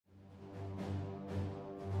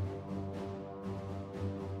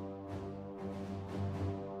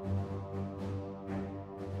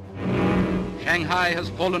Shanghai has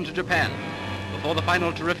fallen to Japan. Before the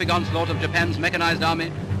final terrific onslaught of Japan's mechanized army,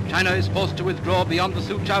 China is forced to withdraw beyond the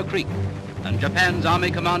Soochow Creek, and Japan's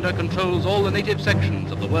army commander controls all the native sections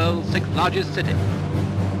of the world's sixth largest city.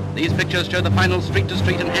 These pictures show the final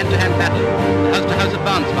street-to-street and hand-to-hand battle, the house-to-house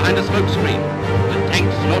advance behind a smoke screen, with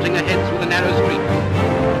tanks snorting ahead through the narrow street.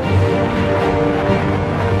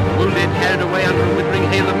 Wounded carried away under a withering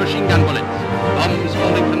hail of machine gun bullets, bombs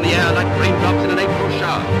falling from the air like raindrops in an April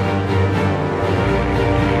shower.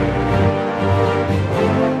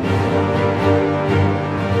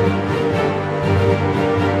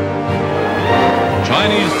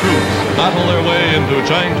 Chinese troops battle their way into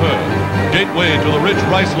Changte, gateway to the rich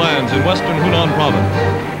rice lands in western Hunan province.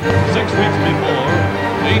 6 weeks before,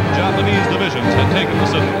 8 Japanese divisions had taken the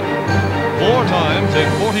city. 4 times in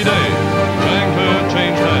 40 days, Changte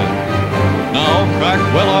changed hands. Now, crack,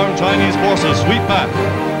 well-armed Chinese forces sweep back.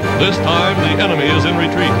 This time, the enemy is in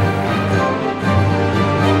retreat.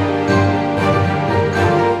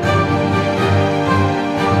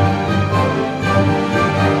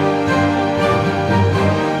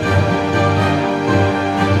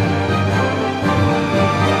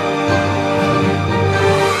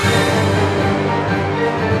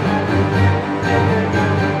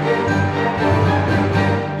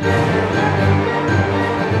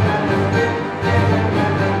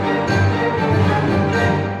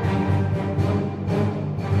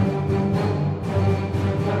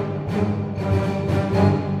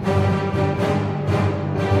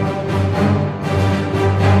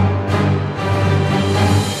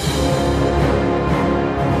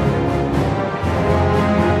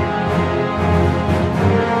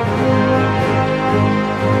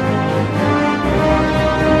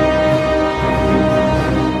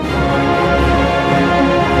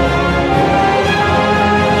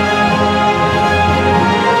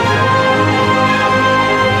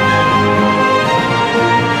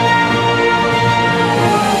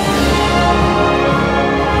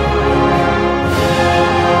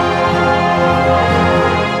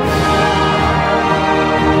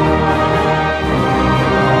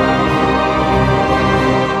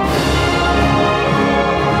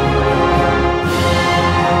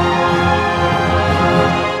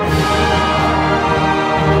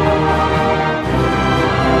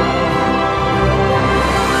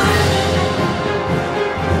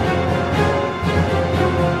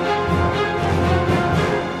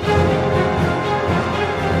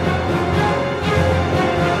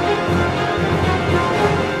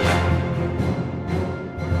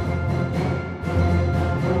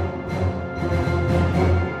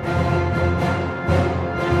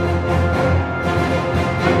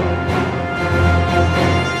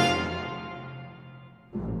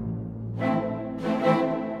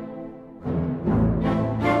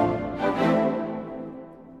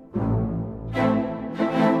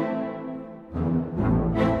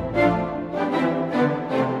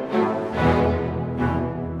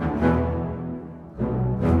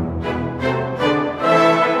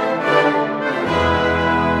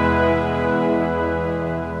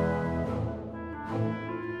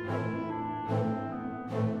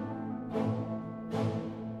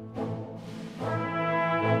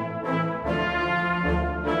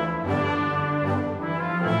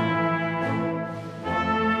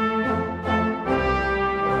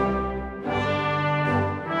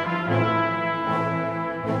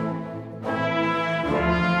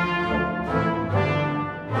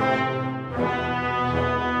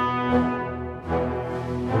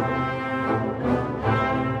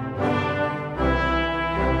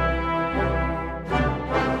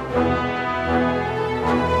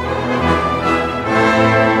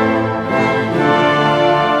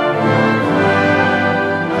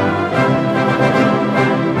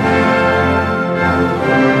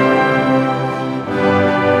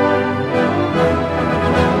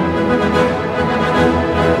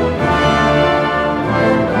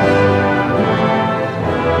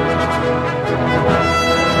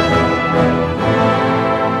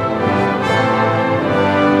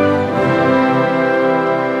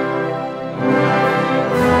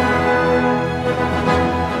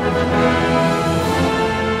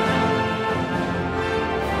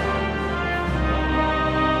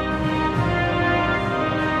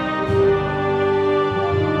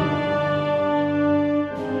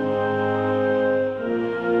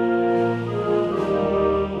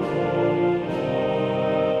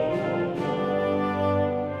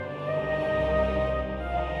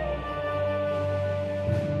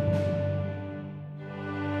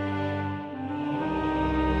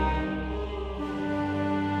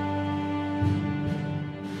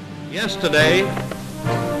 Yesterday,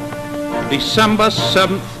 December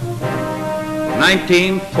 7th,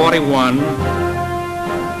 1941,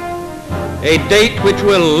 a date which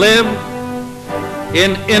will live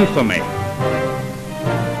in infamy.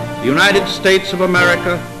 The United States of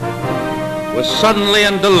America was suddenly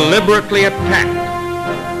and deliberately attacked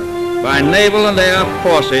by naval and air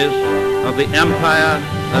forces of the Empire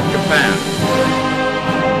of Japan.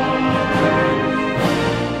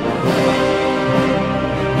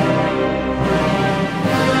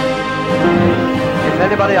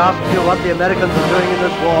 If anybody asks you what the Americans are doing in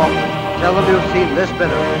this war, tell them you've seen this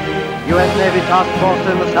bitter. U.S. Navy task force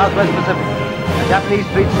in the Southwest Pacific. A Japanese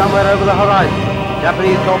fleet somewhere over the horizon.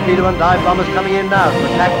 Japanese torpedo and dive bombers coming in now to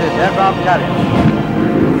attack this aircraft carrier.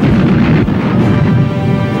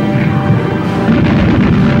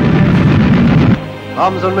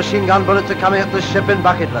 Bombs and machine gun bullets are coming at the ship in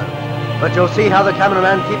bucket loads. But you'll see how the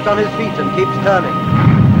cameraman keeps on his feet and keeps turning.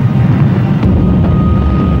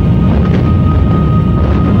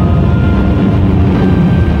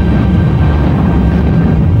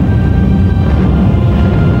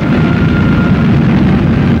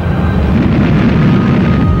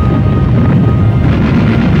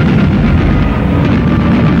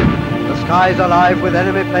 The skies are alive with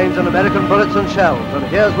enemy planes and American bullets and shells, and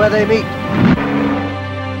here's where they meet.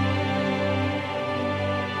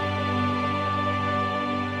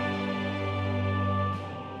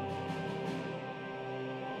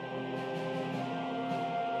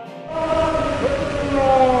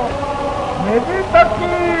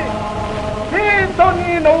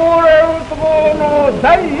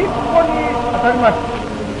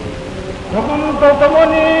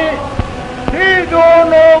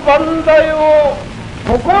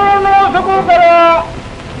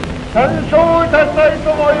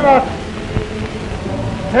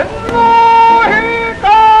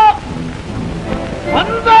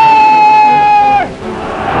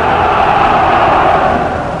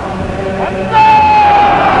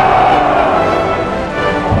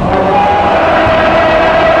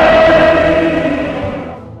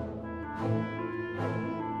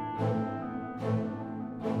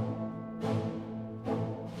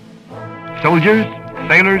 Soldiers,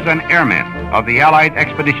 sailors, and airmen of the Allied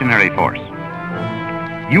Expeditionary Force,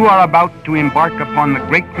 you are about to embark upon the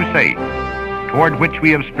great crusade toward which we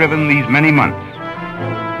have striven these many months.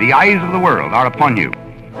 The eyes of the world are upon you.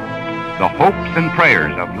 The hopes and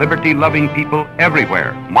prayers of liberty-loving people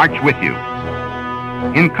everywhere march with you.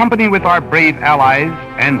 In company with our brave allies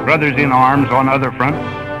and brothers in arms on other fronts,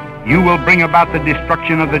 you will bring about the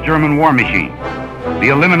destruction of the German war machine, the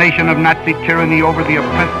elimination of Nazi tyranny over the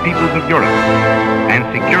oppressed peoples of Europe, and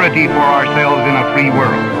security for ourselves in a free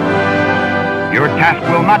world. Your task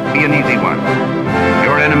will not be an easy one.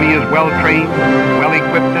 Your enemy is well-trained,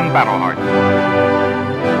 well-equipped, and battle-hardened.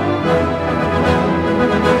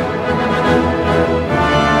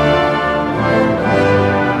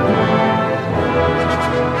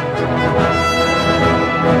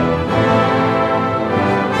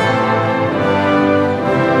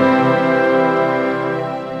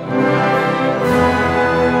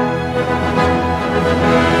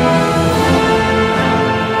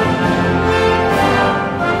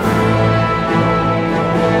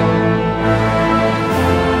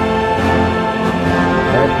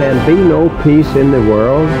 There can be no peace in the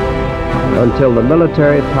world until the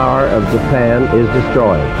military power of Japan is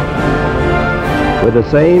destroyed with the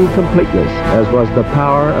same completeness as was the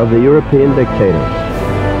power of the European dictators.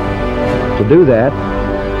 To do that,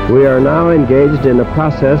 we are now engaged in the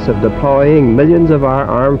process of deploying millions of our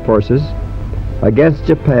armed forces against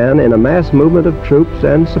Japan in a mass movement of troops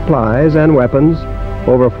and supplies and weapons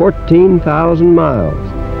over 14,000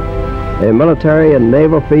 miles, a military and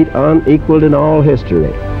naval feat unequaled in all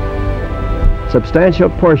history. Substantial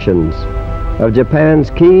portions of Japan's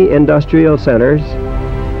key industrial centers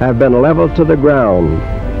have been leveled to the ground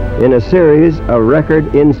in a series of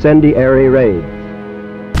record incendiary raids.